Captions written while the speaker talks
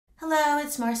Hello,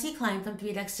 it's Marcy Klein from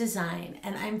 3DuxDesign,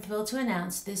 and I'm thrilled to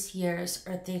announce this year's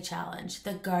Earth Day Challenge,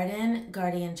 the Garden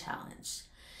Guardian Challenge.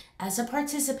 As a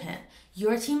participant,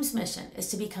 your team's mission is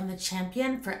to become the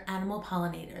champion for animal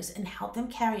pollinators and help them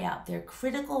carry out their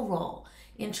critical role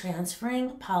in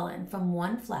transferring pollen from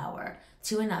one flower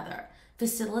to another,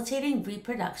 facilitating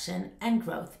reproduction and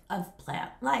growth of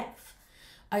plant life.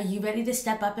 Are you ready to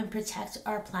step up and protect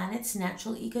our planet's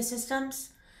natural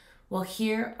ecosystems? Well,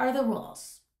 here are the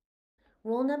rules.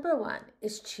 Rule number 1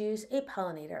 is choose a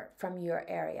pollinator from your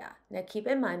area. Now keep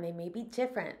in mind they may be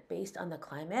different based on the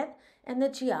climate and the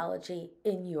geology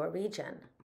in your region.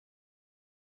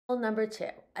 Rule number 2,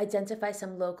 identify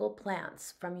some local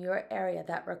plants from your area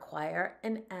that require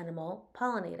an animal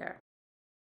pollinator.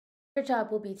 Your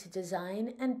job will be to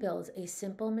design and build a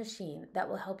simple machine that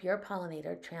will help your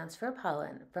pollinator transfer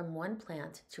pollen from one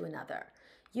plant to another.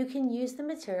 You can use the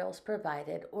materials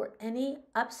provided or any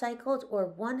upcycled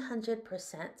or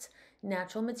 100%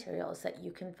 natural materials that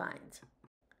you can find.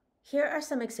 Here are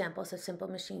some examples of simple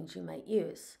machines you might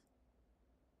use.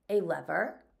 A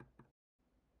lever,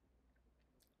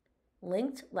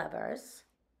 linked levers,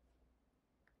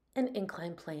 an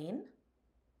inclined plane,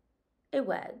 a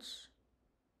wedge,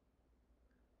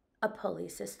 a pulley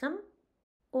system,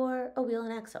 or a wheel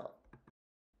and axle.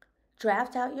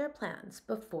 Draft out your plans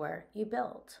before you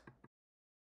build.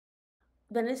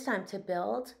 Then it's time to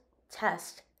build,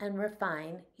 test, and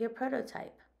refine your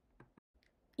prototype.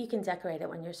 You can decorate it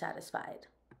when you're satisfied.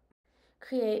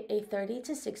 Create a 30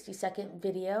 to 60-second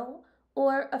video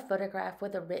or a photograph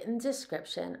with a written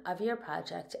description of your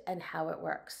project and how it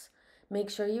works.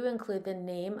 Make sure you include the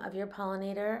name of your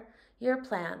pollinator, your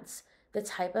plants, the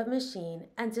type of machine,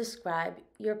 and describe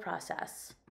your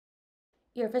process.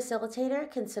 Your facilitator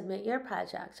can submit your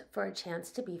project for a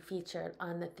chance to be featured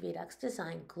on the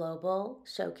 3DuxDesign Global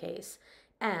Showcase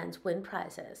and win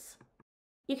prizes.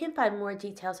 You can find more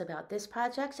details about this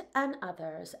project and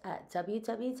others at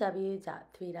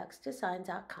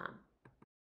www.3duxdesign.com.